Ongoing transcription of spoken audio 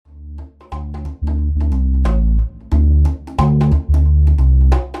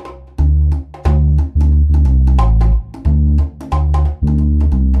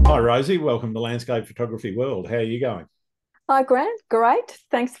Rosie, welcome to Landscape Photography World. How are you going? Hi, Grant. Great.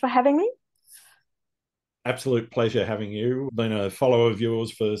 Thanks for having me. Absolute pleasure having you. Been a follower of yours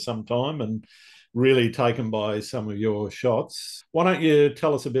for some time and really taken by some of your shots. Why don't you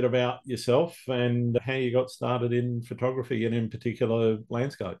tell us a bit about yourself and how you got started in photography and in particular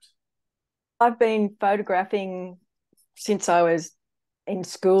landscapes? I've been photographing since I was in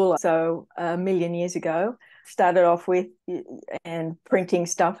school, so a million years ago. Started off with and printing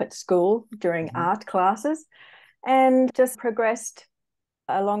stuff at school during Mhm. art classes and just progressed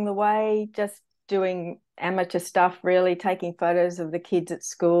along the way, just doing amateur stuff, really taking photos of the kids at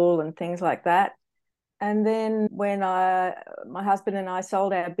school and things like that. And then when my husband and I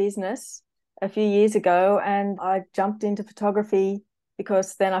sold our business a few years ago, and I jumped into photography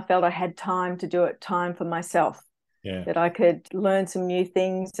because then I felt I had time to do it, time for myself, Yeah, that I could learn some new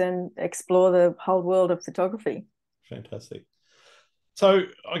things and explore the whole world of photography. fantastic. So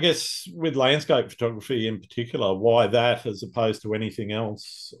I guess with landscape photography in particular, why that as opposed to anything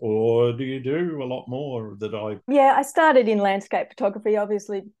else? Or do you do a lot more that I... Yeah, I started in landscape photography,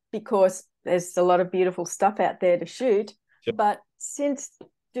 obviously, because there's a lot of beautiful stuff out there to shoot. But since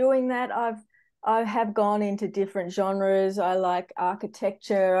doing that, I have gone into different genres. I like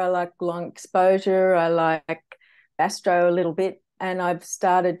architecture, I like long exposure, I like astro a little bit, and I've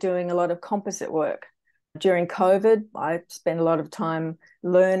started doing a lot of composite work. During COVID, I spent a lot of time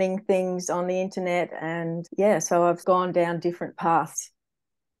learning things on the internet, and yeah, so I've gone down different paths.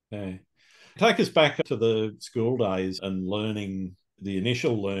 Yeah. Take us back to the school days and learning the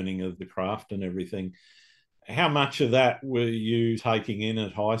initial learning of the craft and everything. How much of that were you taking in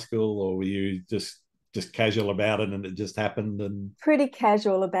at high school, or were you just casual about it and it just happened? And Pretty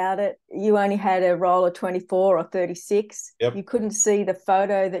casual about it. You only had a roll of 24 or 36. yep, You couldn't see the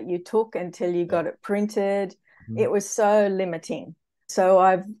photo that you took until you yep. got it printed. Mhm. It was so limiting. So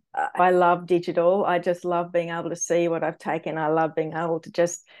I love digital. I just love being able to see what I've taken. I love being able to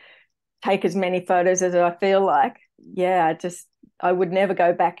just take as many photos as I feel like. Yeah, I would never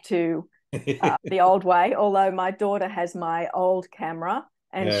go back to the old way. Although my daughter has my old camera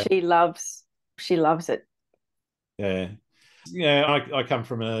and Yeah, she loves it. yeah. Yeah, I come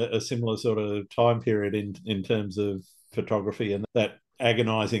from a similar sort of time period in terms of photography and that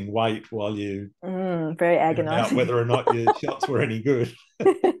agonizing wait while you Very about agonizing. whether or not your shots were any good.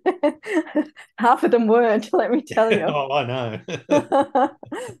 Half of them weren't, let me tell you. Oh, I know.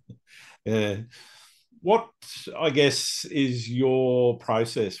 Yeah. What, I guess, is your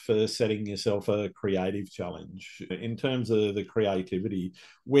process for setting yourself a creative challenge in terms of the creativity?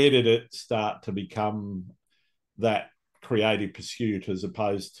 Where did it start to become that creative pursuit as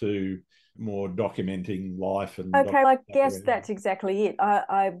opposed to more documenting life and Okay, I stuff guess around? that's exactly it.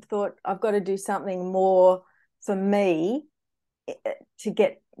 I thought I've got to do something more for me to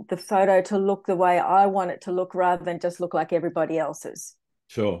get the photo to look the way I want it to look rather than just look like everybody else's.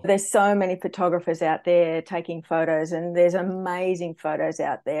 Sure. There's so many photographers out there taking photos, and there's amazing photos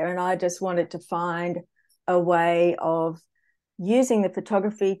out there. And I just wanted to find a way of using the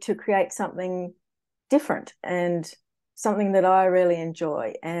photography to create something different and something that I really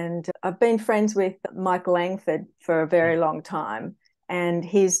enjoy. And I've been friends with Mike Langford for a very long time, and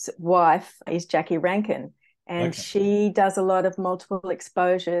his wife is Jackie Rankin, and Okay. she does a lot of multiple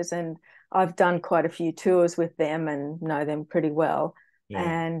exposures. And I've done quite a few tours with them and know them pretty well. Yeah.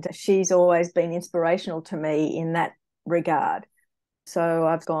 And she's always been inspirational to me in that regard. So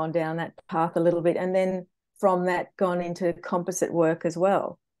I've gone down that path a little bit, and then from that gone into composite work as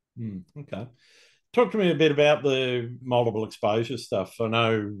well. Okay. Talk to me a bit about the multiple exposure stuff. I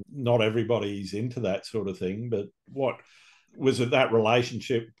know not everybody's into that sort of thing, but what was it, that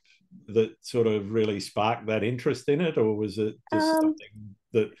relationship that sort of really sparked that interest in it, or was it just Um, something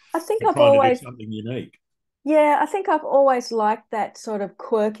that I think you're I've trying to do always, something unique? yeah, I think I've always liked that sort of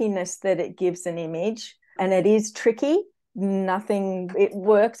quirkiness that it gives an image. And it is tricky. Nothing, it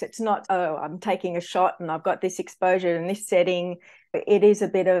works. It's not, oh, I'm taking a shot and I've got this exposure in this setting. It is a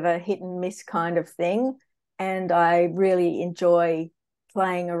bit of a hit and miss kind of thing. And I really enjoy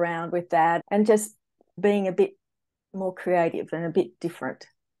playing around with that and just being a bit more creative and a bit different.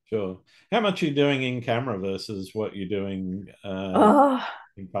 Sure. How much are you doing in camera versus what you're doing Oh,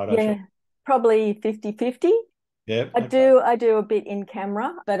 in Photoshop? yeah, probably 50-50. Yeah. I Okay. do I do a bit in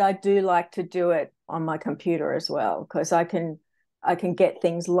camera, but I do like to do it on my computer as well because I can get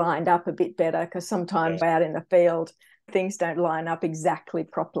things lined up a bit better because Yeah. sometimes out in the field things don't line up exactly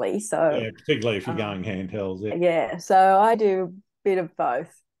properly. So Yeah. Particularly if you're um, going handhelds. Yeah. yeah, so I do a bit of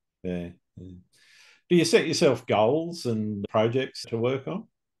both. Yeah. Yeah. Do you set yourself goals and projects to work on?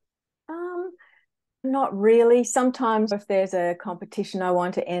 Um, Not really. Sometimes if there's a competition I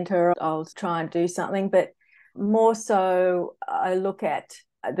want to enter, I'll try and do something, but more so I look at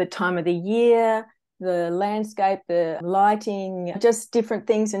the time of the year, the landscape, the lighting, just different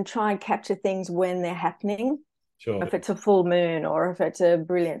things, and try and capture things when they're happening. Sure. If it's a full moon or if it's a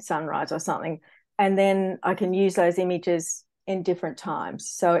brilliant sunrise or something. And then I can use those images in different times.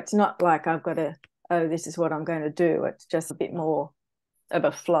 So it's not like I've got to, oh, this is what I'm going to do. It's just a bit more of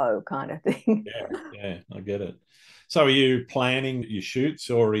a flow kind of thing. Yeah, I get it. So are you planning your shoots,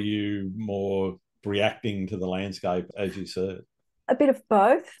 or are you more reacting to the landscape as you see it? A bit of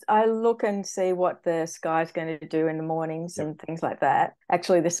both. I look and see what the sky's going to do in the mornings Yep. and things like that.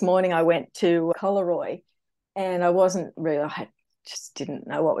 Actually, this morning I went to Collaroy and I wasn't really, I just didn't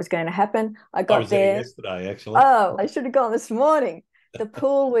know what was going to happen. I I got was there there. yesterday, actually. Oh, I should have gone this morning. The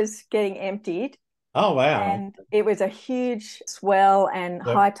pool was getting emptied Oh, wow. and it was a huge swell and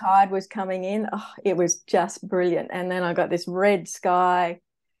Yep. high tide was coming in. Oh, it was just brilliant. And then I got this red sky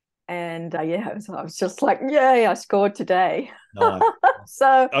and yeah, so I was just like, yay, I scored today. Nice.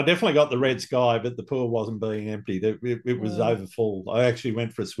 So, I definitely got the red sky, but the pool wasn't being emptied. It was mm, over full. I actually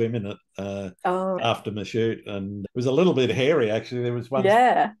went for a swim in it oh, after my shoot, and it was a little bit hairy, actually. There was one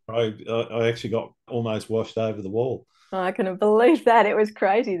yeah, I actually got almost washed over the wall. I can believe that. It was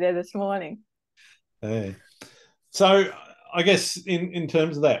crazy there this morning. Yeah. So I guess in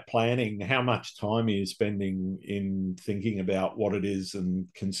terms of that planning, how much time are you spending in thinking about what it is and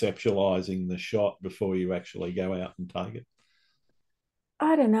conceptualizing the shot before you actually go out and take it?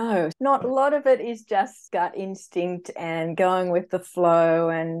 I don't know. Not a lot of it is just gut instinct and going with the flow.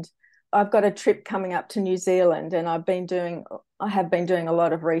 And I've got a trip coming up to New Zealand, and I have been doing a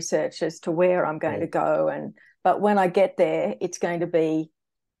lot of research as to where I'm going to go. But when I get there, it's going to be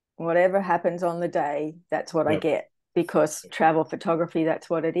whatever happens on the day, that's what I Yep. get, because travel photography, that's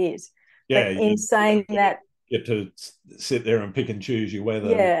what it is. Yeah, But in you saying don't that, get to sit there and pick and choose your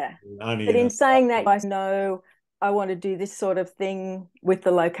weather yeah, only but in in a saying that, I know I want to do this sort of thing with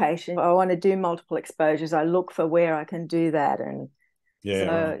the location. I want to do multiple exposures. I look for where I can do that. And yeah,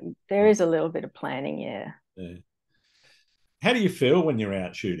 right. so there Right. is a little bit of planning, yeah. Yeah. How do you feel when you're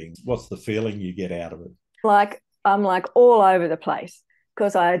out shooting? What's the feeling you get out of it? Like I'm like all over the place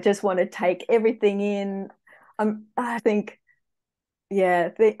because I just want to take everything in. I think, yeah,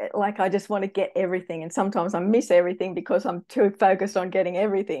 like I just want to get everything. And sometimes I miss everything because I'm too focused on getting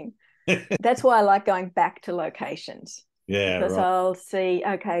everything. That's why I like going back to locations, Yeah, because right. I'll see,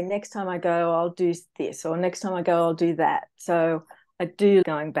 okay, next time I go, I'll do this, or next time I go, I'll do that. So I do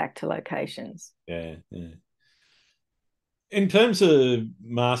going back to locations. Yeah, yeah. In terms of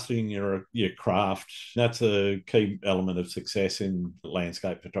mastering your craft, that's a key element of success in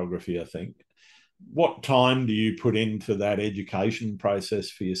landscape photography, I think. What time do you put into that education process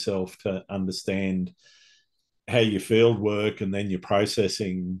for yourself to understand how your field work and then your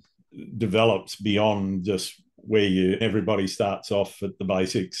processing develops beyond just where you everybody starts off at the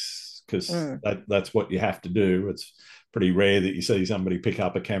basics, because Mm, that's what you have to do. It's pretty rare that you see somebody pick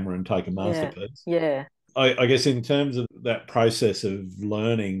up a camera and take a yeah, masterpiece. yeah. I guess in terms of that process of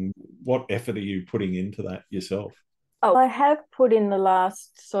learning, what effort are you putting into that yourself? Oh, I have put in the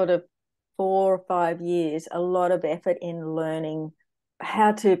last sort of 4 or 5 years a lot of effort in learning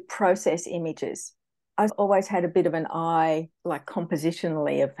how to process images. I've always had a bit of an eye, like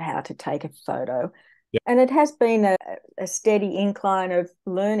compositionally, of how to take a photo. Yeah. And it has been a steady incline of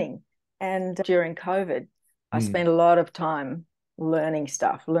learning. And during COVID, I Mm. spent a lot of time learning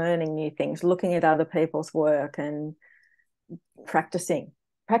stuff, learning new things, looking at other people's work and practicing.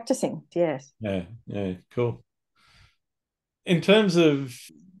 Practicing, yes. Yeah, yeah, cool. In terms of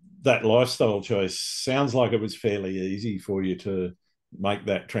that lifestyle choice, sounds like it was fairly easy for you to make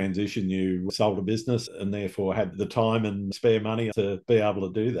that transition. You sold a business and therefore had the time and spare money to be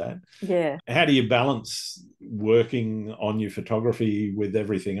able to do that. Yeah. How do you balance working on your photography with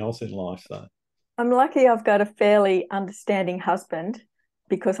everything else in life, though? I'm lucky I've got a fairly understanding husband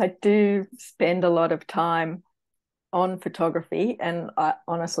because I do spend a lot of time on photography, and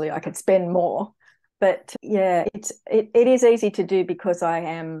honestly I could spend more. But yeah, it is easy to do because I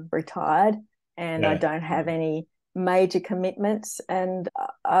am retired and I Yeah, don't have any major commitments, and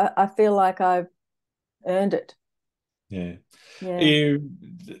I feel like I've earned it. yeah. Are Yeah. you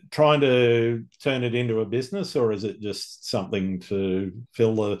trying to turn it into a business, or is it just something to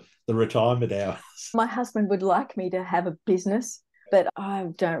fill the retirement hours? My husband would like me to have a business, but I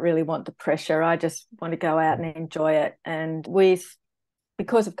don't really want the pressure. I just want to go out and enjoy it. And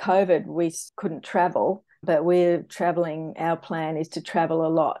because of COVID, we couldn't travel, but we're traveling. Our plan is to travel a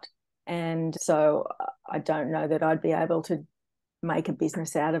lot. And so I don't know that I'd be able to make a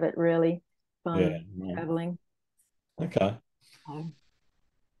business out of it, really. Yeah. fun traveling. Okay. Um,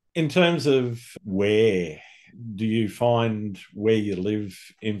 In terms of where, do you find where you live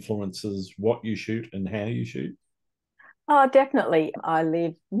influences what you shoot and how you shoot? Oh, definitely. I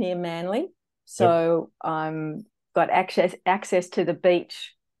live near Manly, Yep. so I'm got access to the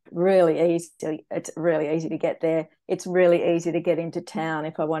beach really easy. It's really easy to get there. It's really easy to get into town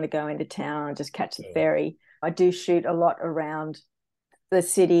if I want to go into town and just catch the Yeah. ferry. I do shoot a lot around the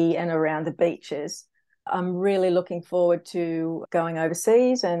city and around the beaches. I'm really looking forward to going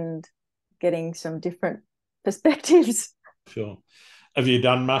overseas and getting some different perspectives. Sure. Have you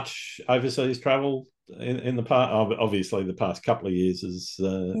done much overseas travel in the past? Obviously, the past couple of years is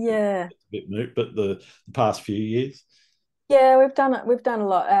Yeah. a bit moot, but the past few years. Yeah, we've done a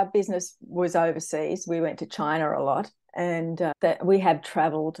lot. Our business was overseas. We went to China a lot, and that we have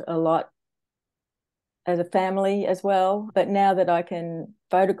traveled a lot as a family as well. But now that I can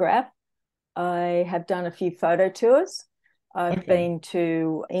photograph, I have done a few photo tours. I've Okay. been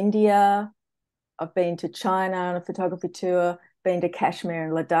to India, I've been to China on a photography tour, been to Kashmir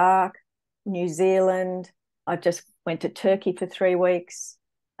and Ladakh, New Zealand. I just went to Turkey for 3 weeks.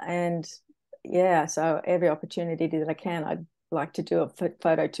 And yeah, so every opportunity that I can, I'd like to do a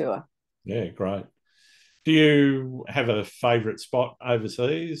photo tour. Yeah, great. Do you have a favourite spot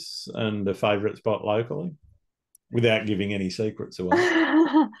overseas and a favourite spot locally without giving any secrets away?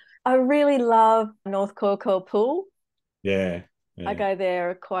 I really love North Cornwall Pool. Yeah, I yeah, go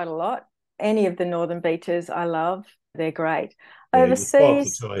there quite a lot. Any of the northern beaches I love. They're great. yeah. You're spoiled for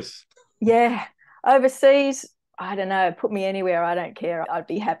Overseas, choice. yeah. Overseas, I don't know, put me anywhere, I don't care. I'd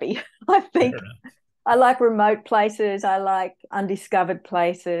be happy. I Fair think enough. I like remote places. I like undiscovered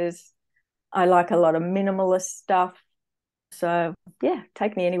places. I like a lot of minimalist stuff. So, yeah,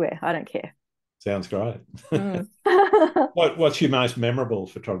 take me anywhere. I don't care. Sounds great. Mm. What's your most memorable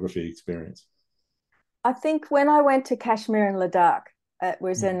photography experience? I think when I went to Kashmir and Ladakh, it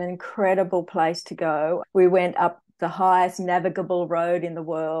was an incredible place to go. We went up the highest navigable road in the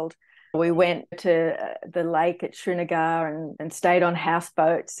world. We went to the lake at Srinagar and stayed on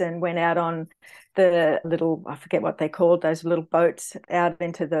houseboats and went out on the little, I forget what they called, those little boats out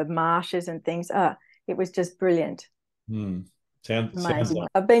into the marshes and things. It was just brilliant. Hmm. Sounds Amazing. like.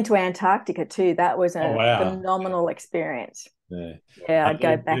 I've been to Antarctica too. That was Oh a wow. phenomenal experience. Yeah. Yeah, I'd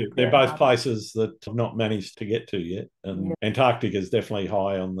go back They're there in a both heartbeat. places that I've not managed to get to yet, and Yeah. Antarctica is definitely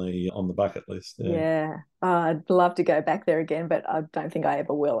high on the bucket list. Yeah. Yeah, I'd love to go back there again, but I don't think I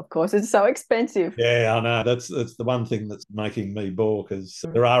ever will. Of course, it's so expensive. Yeah, I know. That's the one thing that's making me bore because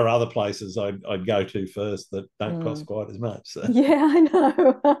Mm. there are other places I'd go to first that don't cost Mm. quite as much. So, Yeah, I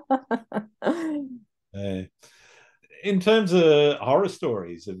know. yeah. In terms of horror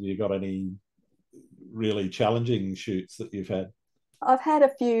stories, have you got any really challenging shoots that you've had? I've had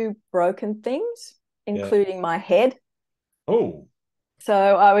a few broken things, Yeah. including my head. Oh, So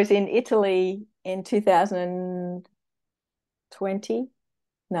I was in Italy in 2020,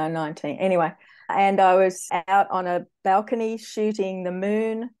 no, 19. Anyway, and I was out on a balcony shooting the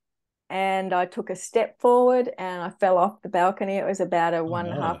moon and I took a step forward and I fell off the balcony. It was about a oh one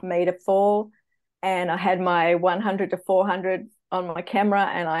and a no. half meter fall. And I had my 100 to 400 on my camera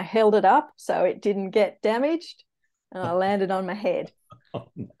and I held it up so it didn't get damaged. And I landed on my head. Oh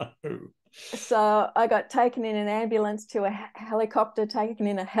no. So I got taken in an ambulance to a helicopter, taken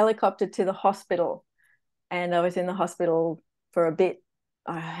in a helicopter to the hospital. And I was in the hospital for a bit.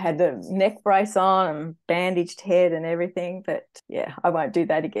 I had the neck brace on and bandaged head and everything. But yeah, I won't do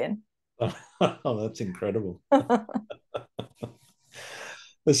that again. Oh, that's incredible.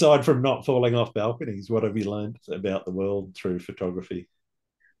 Aside from not falling off balconies, what have you learned about the world through photography?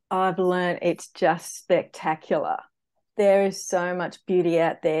 I've learned it's just spectacular. There is so much beauty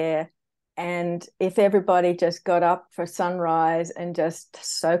out there. And if everybody just got up for sunrise and just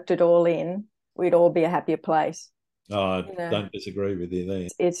soaked it all in, we'd all be a happier place. Oh, I You know, don't disagree with you there.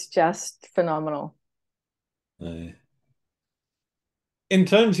 it's just phenomenal. Uh, in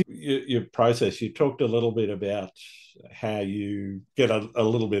terms of your process, you talked a little bit about how you get a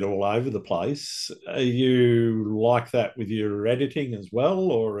little bit all over the place. Are you like that with your editing as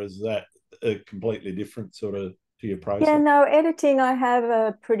well, or is that a completely different sort of to your Yeah, process? no, editing, I have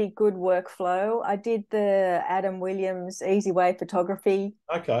a pretty good workflow. I did the Adam Williams Easy Way Photography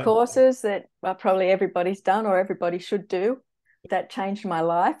Okay. courses that probably everybody's done or everybody should do. That changed my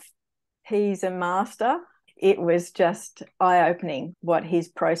life. He's a master. It was just eye-opening what his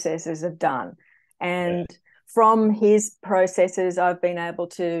processes have done. Yeah. And from his processes, I've been able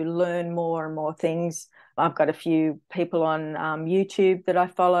to learn more and more things. I've got a few people on YouTube that I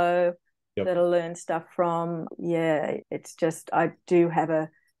follow Yep. that I learn stuff from. Yeah, it's just, I do have a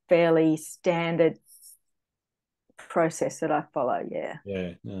fairly standard process that I follow. Yeah.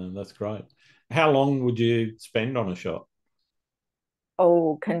 Yeah, no, that's great. How long would you spend on a shot?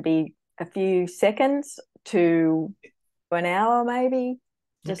 Oh, can be a few seconds to an hour, maybe.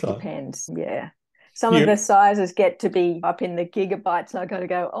 Just Okay. depends. Yeah. Some of You, the sizes get to be up in the gigabytes, and I've got to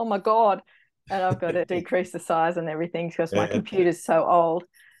go, oh my God. And I've got to decrease the size and everything because my yeah, computer's so old.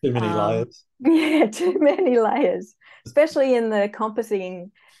 too many layers. Yeah, too many layers, especially in the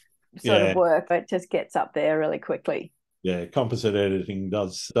compositing sort of Yeah, work. It just gets up there really quickly. yeah. Composite editing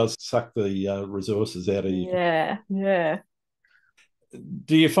does suck the resources out of you. Yeah, yeah.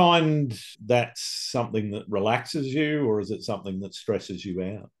 Do you find that's something that relaxes you, or is it something that stresses you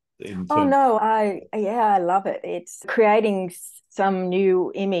out in Oh terms? no, I love it. It's creating some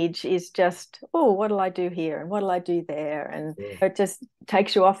new image is just, oh, what'll I do here and what'll I do there? And Yeah, it just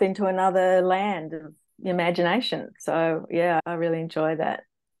takes you off into another land of imagination. So yeah, I really enjoy that.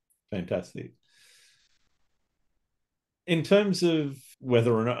 fantastic. In terms of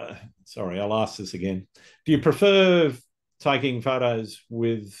whether or not, sorry, I'll ask this again. Do you prefer taking photos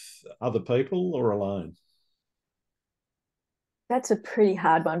with other people or alone? That's a pretty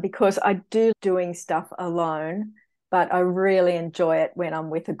hard one because I do doing stuff alone, but I really enjoy it when I'm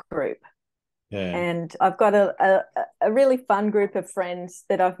with a group. Yeah, And I've got a really fun group of friends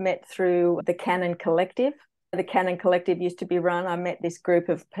that I've met through the Canon Collective. The Canon Collective used to be run. I met this group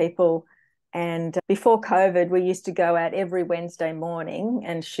of people, and before COVID, we used to go out every Wednesday morning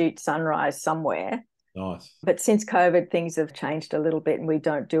and shoot sunrise somewhere. nice. But since COVID, things have changed a little bit and we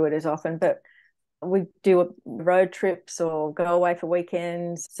don't do it as often. But we do road trips or go away for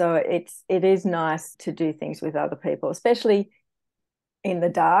weekends. So it is nice to do things with other people, especially in the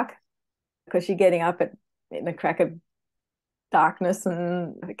dark, because you're getting up in the crack of darkness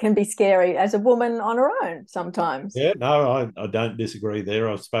and it can be scary as a woman on her own sometimes. Yeah, no, I don't disagree there.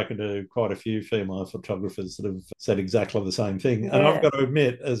 I've spoken to quite a few female photographers that have said exactly the same thing. And I've Yeah. got to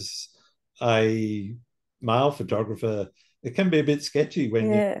admit, as a male photographer, it can be a bit sketchy when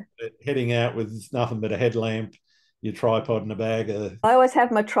you're Yeah. heading out with nothing but a headlamp, your tripod, and a bag of I always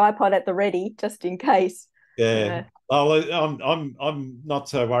have my tripod at the ready just in case. yeah. Yeah. Well, I'm not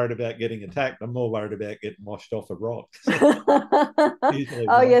so worried about getting attacked. I'm more worried about getting washed off a rock. Usually,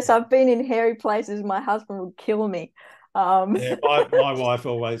 Oh right. yes, I've been in hairy places. My husband would kill me. Yeah, my wife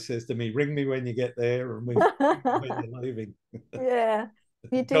always says to me, "Ring me when you get there, and when you're leaving. Yeah,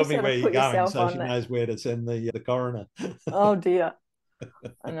 you do Tell me sort where of you're put going, yourself so on she that. knows where to send the coroner." Oh dear.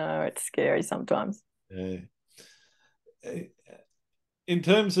 I know it's scary sometimes. Yeah. In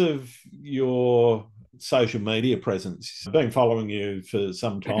terms of your social media presence, I've been following you for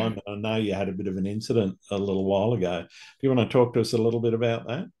some time, and I know you had a bit of an incident a little while ago. Do you want to talk to us a little bit about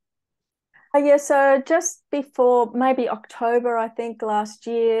that? Yeah, so just before maybe October, I think last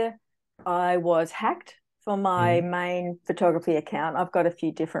year, I was hacked for my Mm. main photography account. I've got a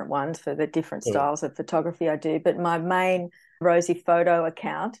few different ones for the different Sure. styles of photography I do, but my main Rosie photo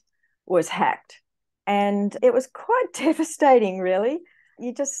account was hacked. And it was quite devastating, really.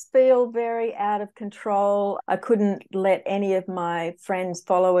 You just feel very out of control. I couldn't let any of my friends,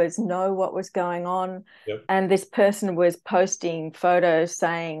 followers know what was going on. Yep. And this person was posting photos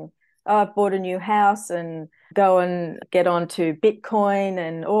saying, oh, I've bought a new house and go and get onto Bitcoin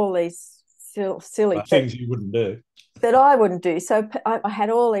and all these silly Things you wouldn't do. that I wouldn't do. So I had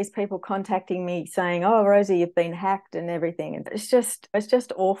all these people contacting me saying, "Oh, Rosie, you've been hacked and everything," and it's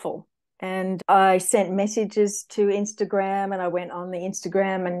just awful. And I sent messages to Instagram, and I went on the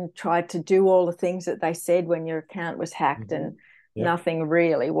Instagram and tried to do all the things that they said when your account was hacked, Mm-hmm. and Yep. nothing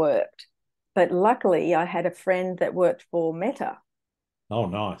really worked. But luckily, I had a friend that worked for Meta. Oh,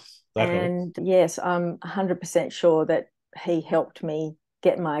 nice. That helps. And yes, I'm 100% sure that he helped me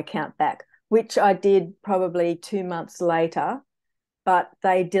get my account back, which I did probably 2 months later, but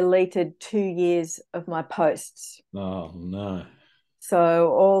they deleted 2 years of my posts. Oh no.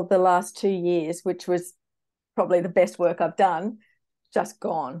 So all the last 2 years, which was probably the best work I've done, just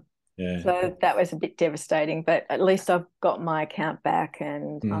gone. Yeah. So that was a bit devastating, but at least I've got my account back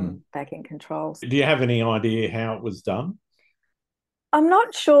and Mm. I'm back in control. Do you have any idea how it was done? I'm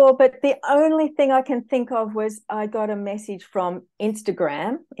not sure, but the only thing I can think of was I got a message from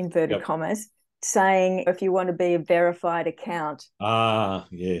Instagram, inverted Yep. commas, saying if you want to be a verified account, Ah,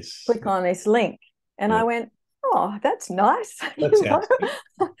 yes. click on this link. And I Yep. went, oh, that's nice. That sounds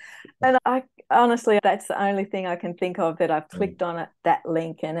good. And I honestly, that's the only thing I can think of that I've Yeah. clicked on it, that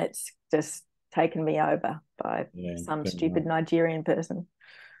link, and it's just taken me over by Yeah. some stupid Nigerian person.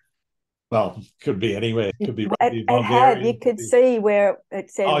 Well, could be anywhere. Could be It had, you Bulgarian. Could could be. see where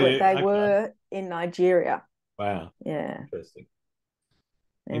it said Oh what they yeah. Okay. were in Nigeria. Wow. Yeah. Interesting.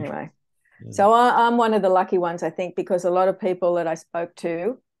 Anyway, yeah. so I'm one of the lucky ones, I think, because a lot of people that I spoke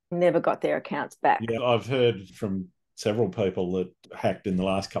to never got their accounts back. Yeah, I've heard from several people that hacked in the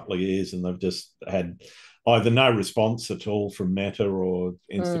last couple of years, and they've just had either no response at all from Meta or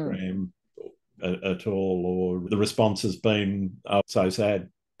Instagram at all, or the response has been, oh, so sad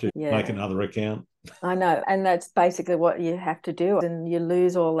to make another account. I know. And that's basically what you have to do. And you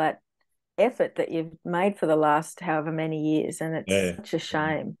lose all that effort that you've made for the last however many years. And it's such a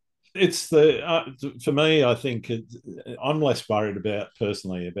shame. It's for me, I think I'm less worried about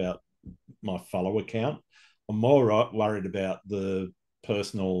personally about my follow account. I'm more worried about the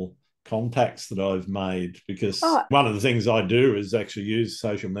personal contacts that I've made, because one of the things I do is actually use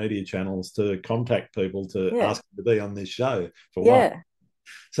social media channels to contact people to ask them to be on this show for one.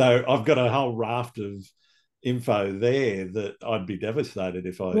 So I've got a whole raft of info there that I'd be devastated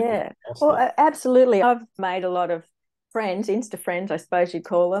if I lost it. Absolutely. I've made a lot of friends, Insta friends, I suppose you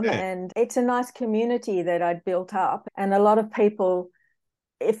call them, and it's a nice community that I'd built up. And a lot of people,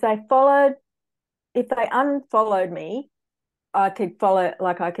 if they unfollowed me, I could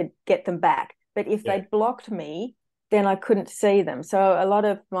get them back. But if they blocked me, then I couldn't see them. So a lot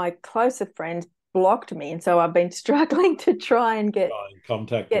of my closer friends blocked me, and so I've been struggling to try and get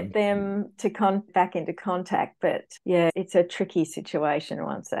them to back into contact. But yeah, it's a tricky situation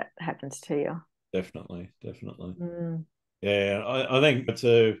once that happens to you. Definitely. Yeah, I think it's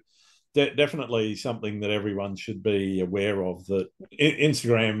definitely something that everyone should be aware of, that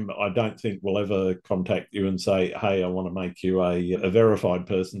Instagram, I don't think will ever contact you and say, hey, I want to make you a verified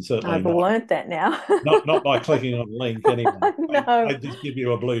person. Certainly I've learned that now. not by clicking on a link anyway. No. They just give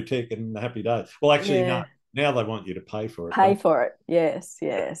you a blue tick and happy days. Well, actually, no. Now they want you to pay for it. Pay for it. Yes.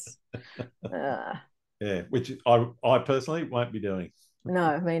 Yeah, which I personally won't be doing.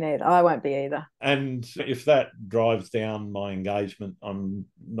 No, me neither. I won't be either. And if that drives down my engagement, I'm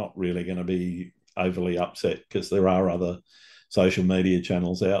not really going to be overly upset, because there are other social media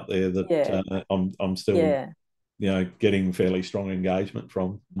channels out there that I'm still getting fairly strong engagement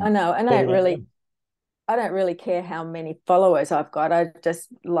from. I know, and I don't really care how many followers I've got. I just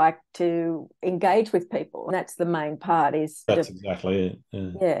like to engage with people. And that's the main part. That's exactly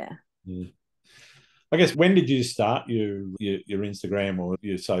it. Yeah. I guess, when did you start your Instagram or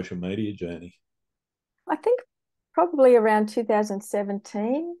your social media journey? I think probably around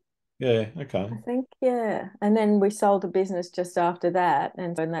 2017. Yeah, okay. I think, and then we sold a business just after that,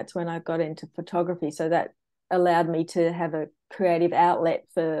 and that's when I got into photography. So that allowed me to have a creative outlet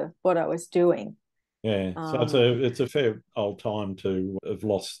for what I was doing. Yeah, so it's a fair old time to have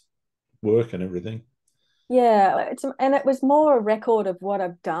lost work and everything. Yeah, and it was more a record of what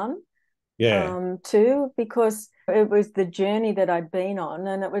I've done. Too, because it was the journey that I'd been on,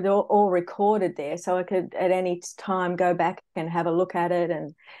 and it was all recorded there, so I could at any time go back and have a look at it.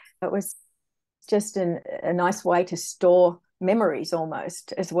 And it was just a nice way to store memories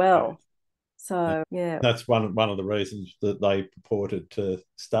almost as well. So that's one of the reasons that they purported to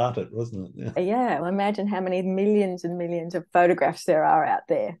start it, wasn't it? Well, imagine how many millions and millions of photographs there are out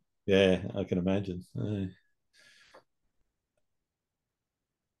there. Yeah, I can imagine.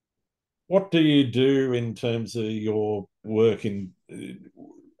 What do you do in terms of your work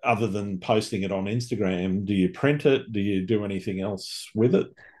other than posting it on Instagram? Do you print it? Do you do anything else with it?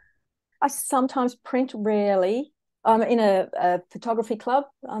 I sometimes print, rarely. I'm in a photography club.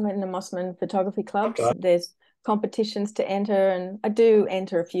 I'm in the Mossman Photography Club. Okay. There's competitions to enter, and I do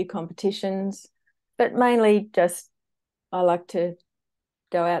enter a few competitions, but mainly just I like to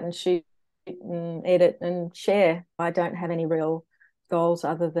go out and shoot and edit and share. I don't have any real goals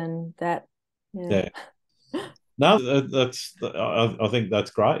other than that. Yeah. No, I think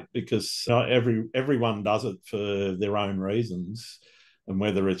that's great, because everyone does it for their own reasons, and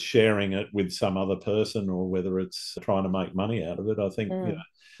whether it's sharing it with some other person or whether it's trying to make money out of it, I think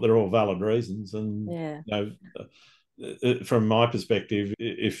they're all valid reasons. And from my perspective,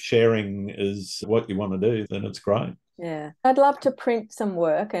 if sharing is what you want to do, then it's great. Yeah, I'd love to print some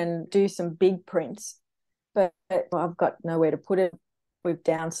work and do some big prints, but I've got nowhere to put it. We've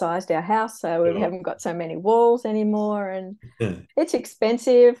downsized our house, so we haven't got so many walls anymore, and it's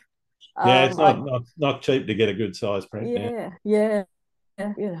expensive. Yeah, it's not cheap to get a good size print. Yeah.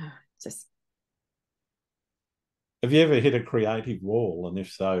 Just. Have you ever hit a creative wall, and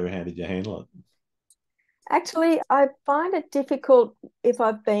if so, how did you handle it? Actually, I find it difficult if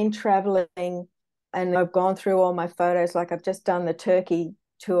I've been traveling and I've gone through all my photos. Like, I've just done the Turkey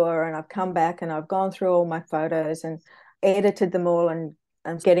tour, and I've come back and I've gone through all my photos and edited them all, and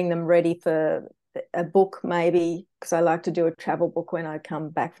I'm getting them ready for a book, maybe, because I like to do a travel book when I come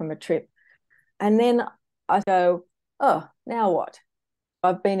back from a trip. And then I go, oh, now what?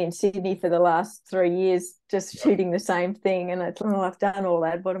 I've been in Sydney for the last 3 years just Yep. shooting the same thing, and it's, oh, I've done all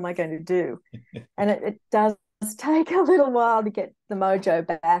that. What am I going to do? And it does take a little while to get the mojo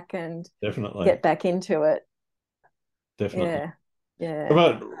back and Definitely. get back into it. Definitely. Yeah.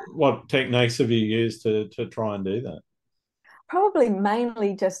 Yeah. What techniques have you used to try and do that? Probably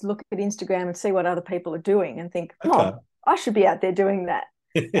mainly just look at Instagram and see what other people are doing and think, Okay. oh, I should be out there doing that.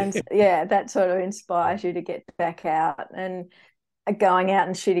 And yeah, that sort of inspires you to get back out, and going out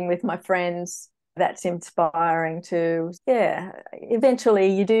and shooting with my friends. That's inspiring too. Yeah, eventually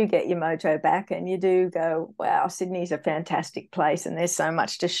you do get your mojo back and you do go, wow, Sydney's a fantastic place and there's so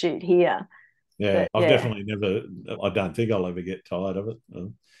much to shoot here. Yeah, But I've yeah, definitely never. I don't think I'll ever get tired of it.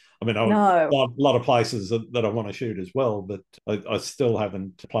 I mean, a no, lot of places that I want to shoot as well, but I still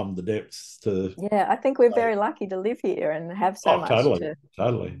haven't plumbed the depths to. yeah, I think we're very lucky to live here and have so Oh, much totally,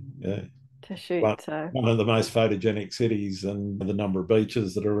 totally. Yeah, to shoot. but So one of the most photogenic cities, and the number of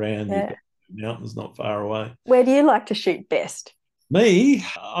beaches that are around. You've yeah. got mountains not far away. Where do you like to shoot best? Me,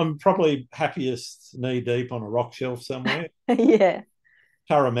 I'm probably happiest knee deep on a rock shelf somewhere. Yeah.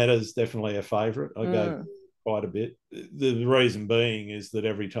 Parramatta's definitely a favourite. I go Mm, quite a bit. The reason being is that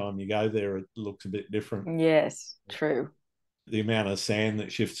every time you go there, it looks a bit different. yes, true. The amount of sand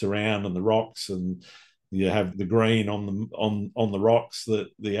that shifts around and the rocks, and you have the green on the rocks, that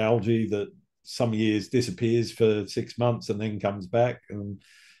the algae that some years disappears for 6 months and then comes back. And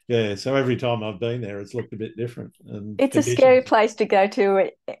yeah, so every time I've been there, it's looked a bit different. And It's a scary conditions place to go to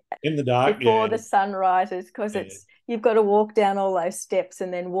in the dark, before yeah, the sun rises, because yeah. it's you've got to walk down all those steps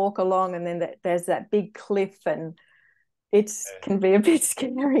and then walk along, and then there's that big cliff, and it's can be a bit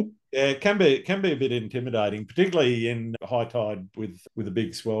scary. Yeah, it can be a bit intimidating, particularly in high tide with a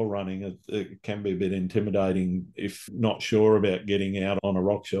big swell running. It can be a bit intimidating if not sure about getting out on a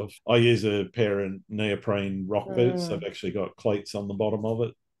rock shelf. I use a pair of neoprene rock boots. I've Mm, actually got cleats on the bottom of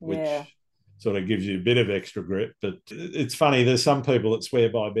it, yeah, which sort of gives you a bit of extra grip. But it's funny, there's some people that swear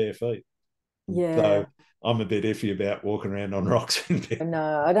by bare feet, so yeah. I'm a bit iffy about walking around on rocks in bare.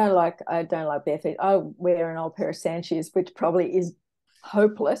 No, I don't like bare feet. I wear an old pair of sand shoes, which probably is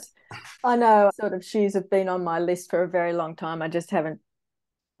hopeless. I know sort of shoes have been on my list for a very long time. I just haven't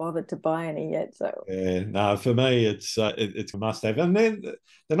bothered to buy any yet. So Yeah, no, for me, it's a must have, and they're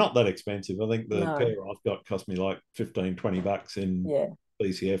not that expensive. I think the no, pair I've got cost me like 15-20 bucks in yeah,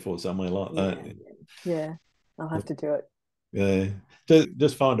 BCF or somewhere like that. yeah, yeah. I'll have to do it. Yeah,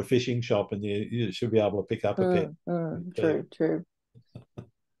 just find a fishing shop and you should be able to pick up a pair. Yeah, True, true.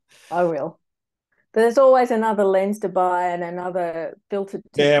 I will. But there's always another lens to buy and another filter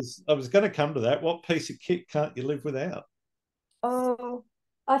to. yeah. I was going to come to that. What piece of kit can't you live without? Oh,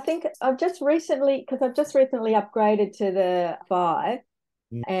 I think I've just recently upgraded to the 5,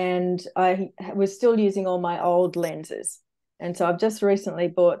 Mm, and I was still using all my old lenses. And so I've just recently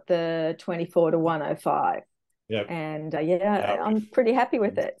bought the 24 to 105. yeah, And yeah, yeah, I'm pretty happy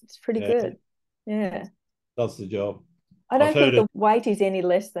with it. It's pretty yeah, good. Yeah. does the job. I I've don't heard think it. the weight is any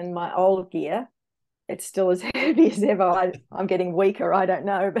less than my old gear. It's still as heavy as ever. I'm getting weaker. I don't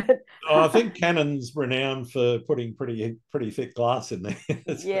know, but Oh, I think Canon's renowned for putting pretty thick glass in there.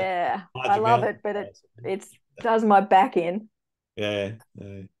 It's a yeah, large I love amount of it. But glass. it does my back in. Yeah,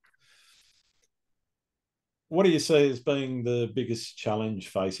 yeah. What do you see as being the biggest challenge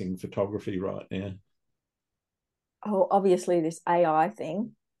facing photography right now? Oh, obviously this AI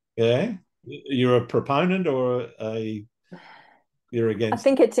thing. Yeah, you're a proponent or you're I against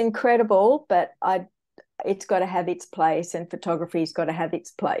it? think it's incredible, but it's got to have its place, and photography's got to have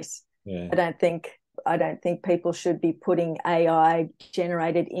its place. Yeah. I don't think I don't think people should be putting AI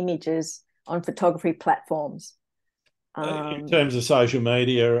generated images on photography platforms. In terms of social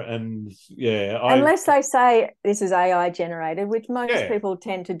media, and yeah, Unless they say this is AI generated, which most yeah, people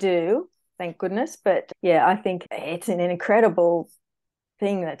tend to do, thank goodness. But yeah, I think it's an incredible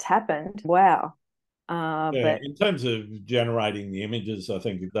thing that's happened. Wow. yeah. But In terms of generating the images, I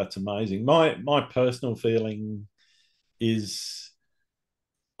think that's amazing. My personal feeling is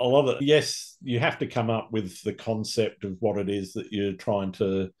a lot of yes, you have to come up with the concept of what it is that you're trying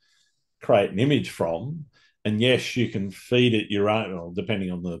to create an image from. And yes, you can feed it your own, well,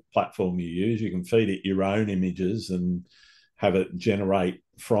 depending on the platform you use, you can feed it your own images and have it generate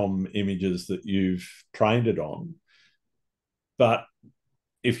from images that you've trained it on. But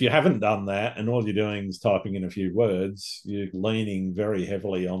if you haven't done that and all you're doing is typing in a few words, you're leaning very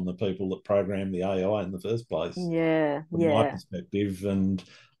heavily on the people that program the AI in the first place, yeah, from my yeah. perspective. And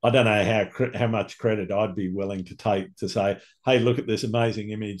I don't know how much credit I'd be willing to take to say, "Hey, look at this amazing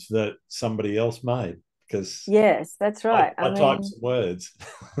image that somebody else made," because Yes, that's right. I I typed mean, some words.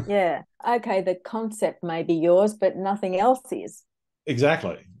 yeah. Okay, the concept may be yours, but nothing else is.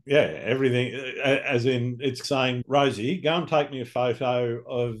 Exactly. Yeah, everything, as in it's saying, Rosie, go and take me a photo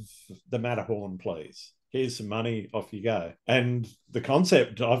of the Matterhorn, please. Here's some money, off you go. And the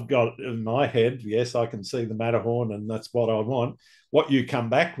concept I've got in my head, yes, I can see the Matterhorn and that's what I want. What you come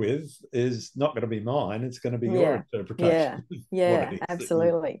back with is not going to be mine. It's going to be your Yeah, interpretation yeah, of what yeah, it is that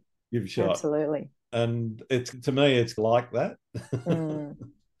absolutely, you've shot. absolutely. And it's, to me, it's like that. Mm.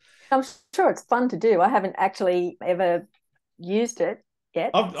 I'm sure it's fun to do. I haven't actually ever used it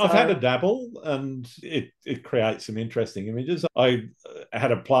yet, I've had a so dabble, and it creates some interesting images. I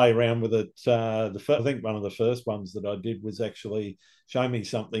had a play around with it. I think one of the first ones that I did was actually show me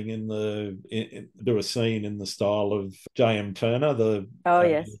something do a scene in the style of J.M. Turner, oh uh,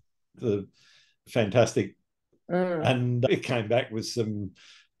 yes. the fantastic, Mm. and it came back with some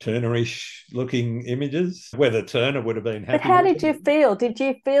Turnerish looking images. Whether Turner would have been But happy how with did you it. feel? Did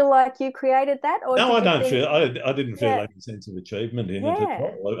you feel like you created that, or No, did I you don't think, feel. I didn't feel yeah, any sense of achievement in it at yeah,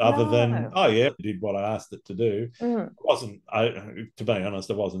 all, other than, no? oh yeah, I did what I asked it to do. Mm, To be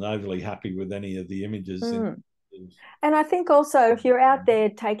honest, I wasn't overly happy with any of the images. mm. And I think also if you're out there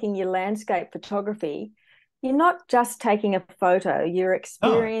taking your landscape photography, you're not just taking a photo, you're No,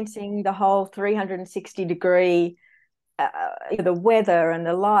 experiencing the whole 360-degree, the weather and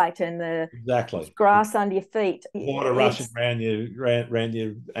the light and the exactly. grass under your feet. Water rushing It's, around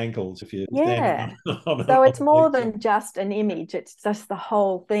your ankles if you're standing yeah. So on it's the more beach. than just an image, it's just the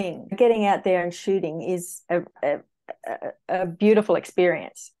whole thing. Getting out there and shooting is a beautiful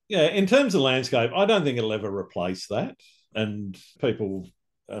experience. Yeah, in terms of landscape, I don't think it'll ever replace that. And people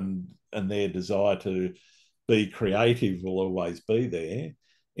and their desire to be creative will always be there.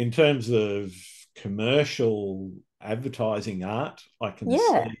 In terms of commercial advertising art,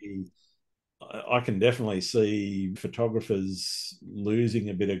 Yeah, I can definitely see photographers losing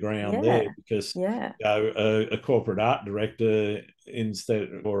a bit of ground there, yeah, because yeah, a corporate art director, instead,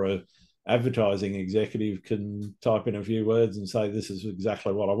 or a advertising executive, can type in a few words and say, this is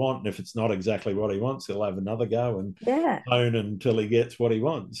exactly what I want. And if it's not exactly what he wants, he'll have another go and yeah, hone until he gets what he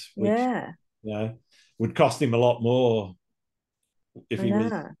wants, which, yeah. you know, would cost him a lot more if I he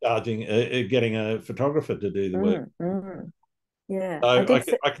was know. charging, getting a photographer to do the work. Mm, mm. Yeah, I So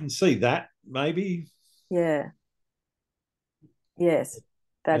did. I can see that maybe. Yeah, yes,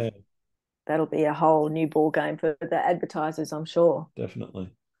 that Yeah, that'll be a whole new ball game for the advertisers, I'm sure.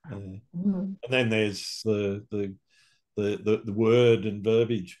 definitely. Mm. And then there's the word and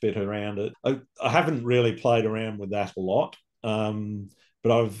verbiage bit around it. I haven't really played around with that a lot,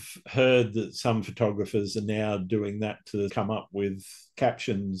 but I've heard that some photographers are now doing that to come up with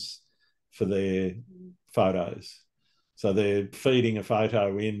captions for their photos. So they're feeding a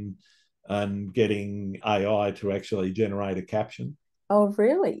photo in and getting AI to actually generate a caption, Oh,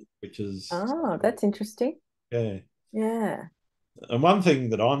 really? which is, Oh, that's interesting. yeah. Yeah. And one thing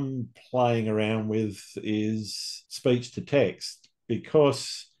that I'm playing around with is speech to text,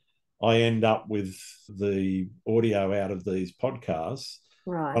 because I end up with the audio out of these podcasts.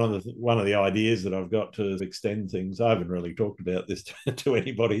 Right. One of the ideas that I've got to extend things, I haven't really talked about this to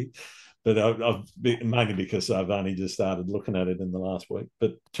anybody, but mainly because I've only just started looking at it in the last week.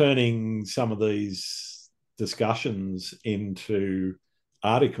 But turning some of these discussions into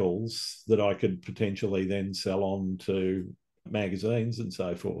articles that I could potentially then sell on to magazines and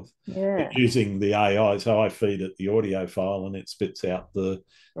so forth, but Yeah. using the AI. So I feed it the audio file and it spits out the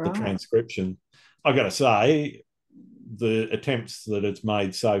Right. transcription. I got to say, the attempts that it's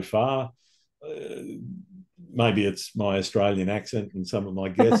made so far, uh, maybe it's my Australian accent and some of my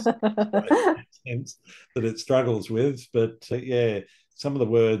guests' accents that it struggles with, but yeah, some of the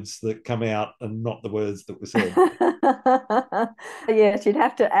words that come out are not the words that were said. Yes, you'd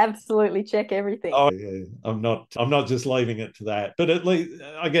have to absolutely check everything. Oh yeah, I'm not just leaving it to that, but at least,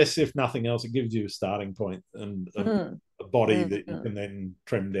 I guess, if nothing else, it gives you a starting point and Mm, a body that you mm. can then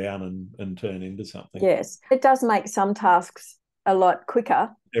trim down and turn into something. Yes, it does make some tasks a lot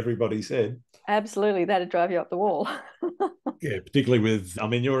quicker. Everybody said, Absolutely, that'd drive you up the wall. yeah, particularly with, I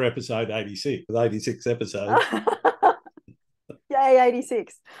mean, your episode 86, with 86 episodes. Yay,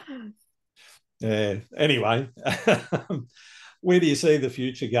 86. Yeah. Anyway, where do you see the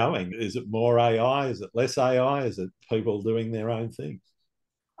future going? Is it more AI? Is it less AI? Is it people doing their own thing?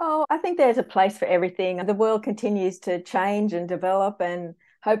 Oh, I think there's a place for everything. The world continues to change and develop, and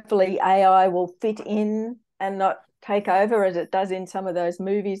hopefully AI will fit in and not take over as it does in some of those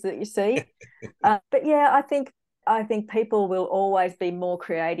movies that you see. But yeah, I think people will always be more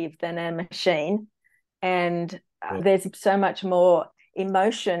creative than a machine, and Yeah. there's so much more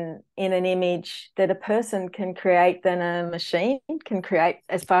emotion in an image that a person can create than a machine can create,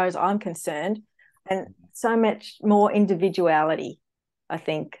 as far as I'm concerned, and so much more individuality. I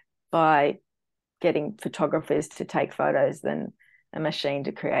think, by getting photographers to take photos than a machine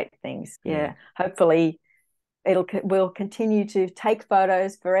to create things. Yeah. Hopefully we'll continue to take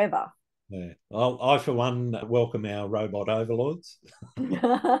photos forever. Yeah. I for one, welcome our robot overlords.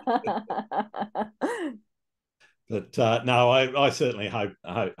 But no, I certainly hope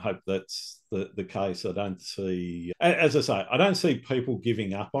that's the case. I don't see, as I say, I don't see people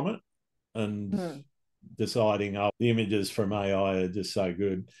giving up on it and deciding, oh, the images from AI are just so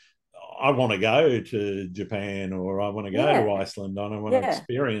good. I want to go to Japan, or I want to go to Iceland. I want to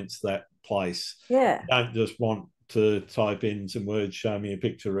experience that place. Yeah. I don't just want to type in some words, show me a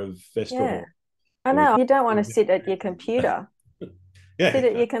picture of Vesterborg. I know. You don't want to sit at your computer. Sit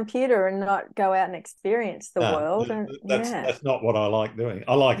at your computer and not go out and experience the world. And that's not what I like doing.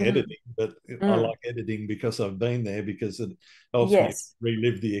 I like editing, but I like editing because I've been there, because it helps me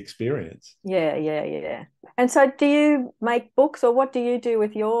relive the experience. Yeah. And so do you make books, or what do you do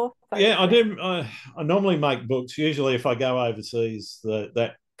with your photos? Yeah, I do. I normally make books. Usually if I go overseas,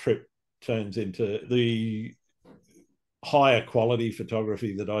 that trip turns into the higher quality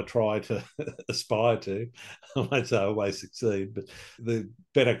photography that I try to aspire to. I won't say I always succeed, but the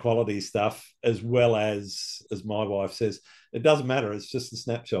better quality stuff, as well as my wife says, it doesn't matter. It's just a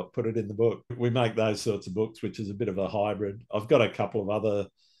snapshot. Put it in the book. We make those sorts of books, which is a bit of a hybrid. I've got a couple of other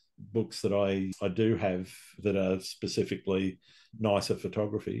books that I do have that are specifically nicer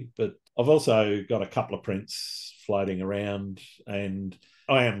photography, but I've also got a couple of prints floating around, and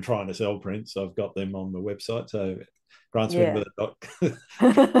I am trying to sell prints. I've got them on the website. So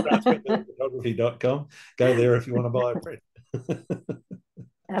grantswindler.photography.com. Go there if you want to buy a print.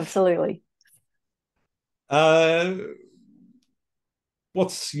 Absolutely.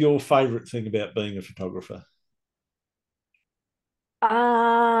 What's your favourite thing about being a photographer?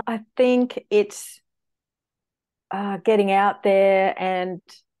 I think it's getting out there and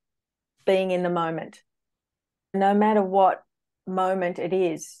being in the moment. No matter what moment it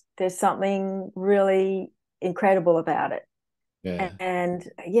is, there's something really incredible about it. And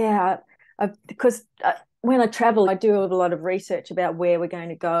because when I travel, I do a lot of research about where we're going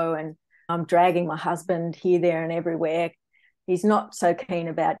to go, and I'm dragging my husband here, there, and everywhere. He's not so keen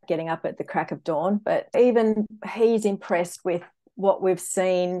about getting up at the crack of dawn, but even he's impressed with what we've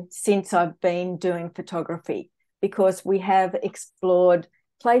seen since I've been doing photography, because we have explored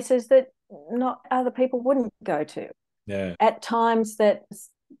places that not other people wouldn't go to. At times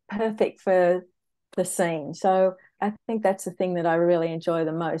that's perfect for the scene. So I think that's the thing that I really enjoy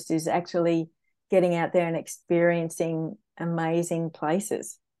the most, is actually getting out there and experiencing amazing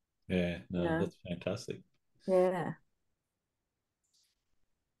places. That's fantastic. Yeah.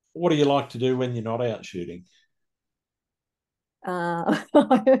 What do you like to do when you're not out shooting? I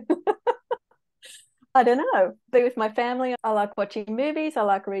don't know. Be with my family. I like watching movies. I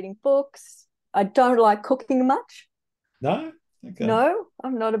like reading books. I don't like cooking much. No? Okay. No,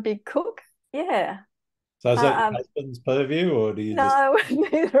 I'm not a big cook. Yeah. So is that your husband's purview, or do you No,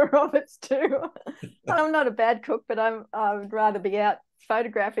 neither of us do. I'm not a bad cook, but I would rather be out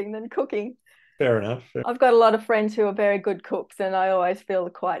photographing than cooking. Fair enough. I've got a lot of friends who are very good cooks, and I always feel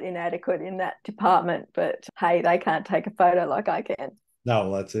quite inadequate in that department. But hey, they can't take a photo like I can.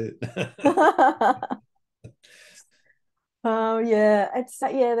 No, that's it. Oh yeah,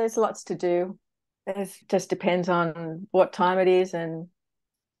 there's lots to do. It just depends on what time it is, and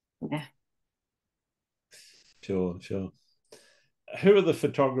yeah. Sure. Who are the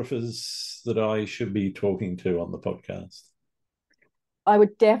photographers that I should be talking to on the podcast? I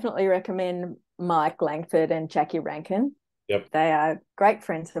would definitely recommend Mike Langford and Jackie Rankin. Yep. They are great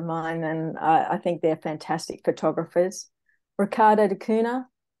friends of mine, and I think they're fantastic photographers. Ricardo da Cunha,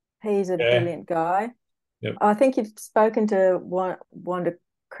 he's a brilliant guy. Yep. I think you've spoken to Wanda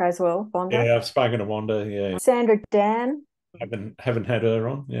Craswell. Yeah, I've spoken to Wanda. Yeah. Sandra Dan. Haven't had her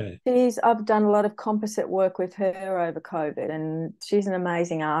on. Yeah. I've done a lot of composite work with her over COVID, and she's an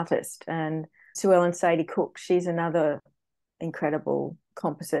amazing artist. And Sue Ellen Sadie Cook, she's another incredible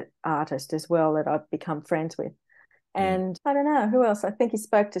composite artist as well that I've become friends with. And I don't know who else. I think he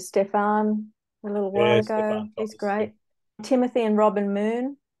spoke to Stefan a little while ago. He's great. Timothy and Robin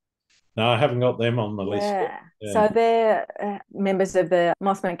Moon. No, I haven't got them on the list. Yeah. So they're members of the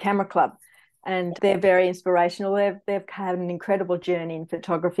Mossman Camera Club, and they're very inspirational. They've had an incredible journey in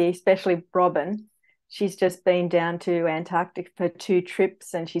photography, especially Robin. She's just been down to Antarctica for 2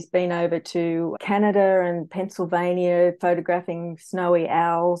 trips, and she's been over to Canada and Pennsylvania photographing snowy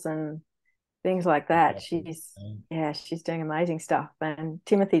owls and things like that. She's doing amazing stuff. And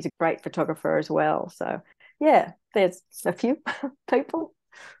Timothy's a great photographer as well. So yeah, there's a few people.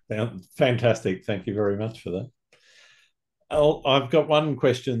 Fantastic. Thank you very much for that. I've got one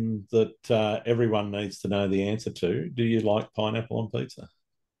question that everyone needs to know the answer to. Do you like pineapple on pizza?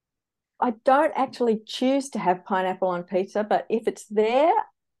 I don't actually choose to have pineapple on pizza, but if it's there,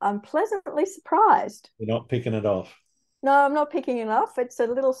 I'm pleasantly surprised. You're not picking it off. No, I'm not picking it off. It's a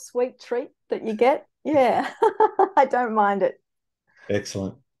little sweet treat that you get. Yeah, I don't mind it.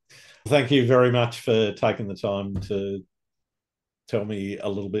 Excellent. Thank you very much for taking the time to tell me a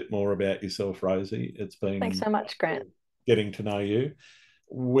little bit more about yourself, Rosie. It's Thanks been so much, Grant. getting to know you.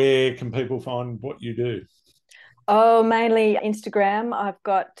 Where can people find what you do? Oh, mainly Instagram. I've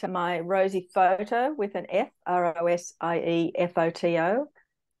got my Rosie Photo with an F, ROSIE FOTO.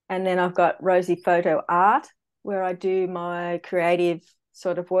 And then I've got Rosie Photo Art, where I do my creative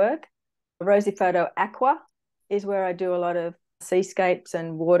sort of work. Rosie Photo Aqua is where I do a lot of seascapes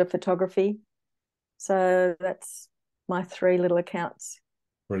and water photography. So that's my three little accounts.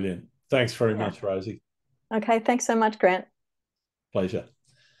 Brilliant. Thanks very Yeah. much, Rosie. Okay. Thanks so much, Grant. Pleasure.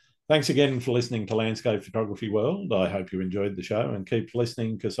 Thanks again for listening to Landscape Photography World. I hope you enjoyed the show and keep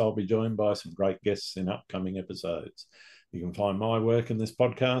listening because I'll be joined by some great guests in upcoming episodes. You can find my work in this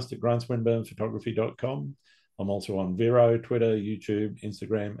podcast at grantswinburnephotography.com. I'm also on Vero, Twitter, YouTube,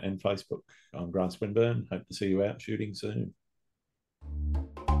 Instagram, and Facebook. I'm Grant Swinburne. Hope to see you out shooting soon.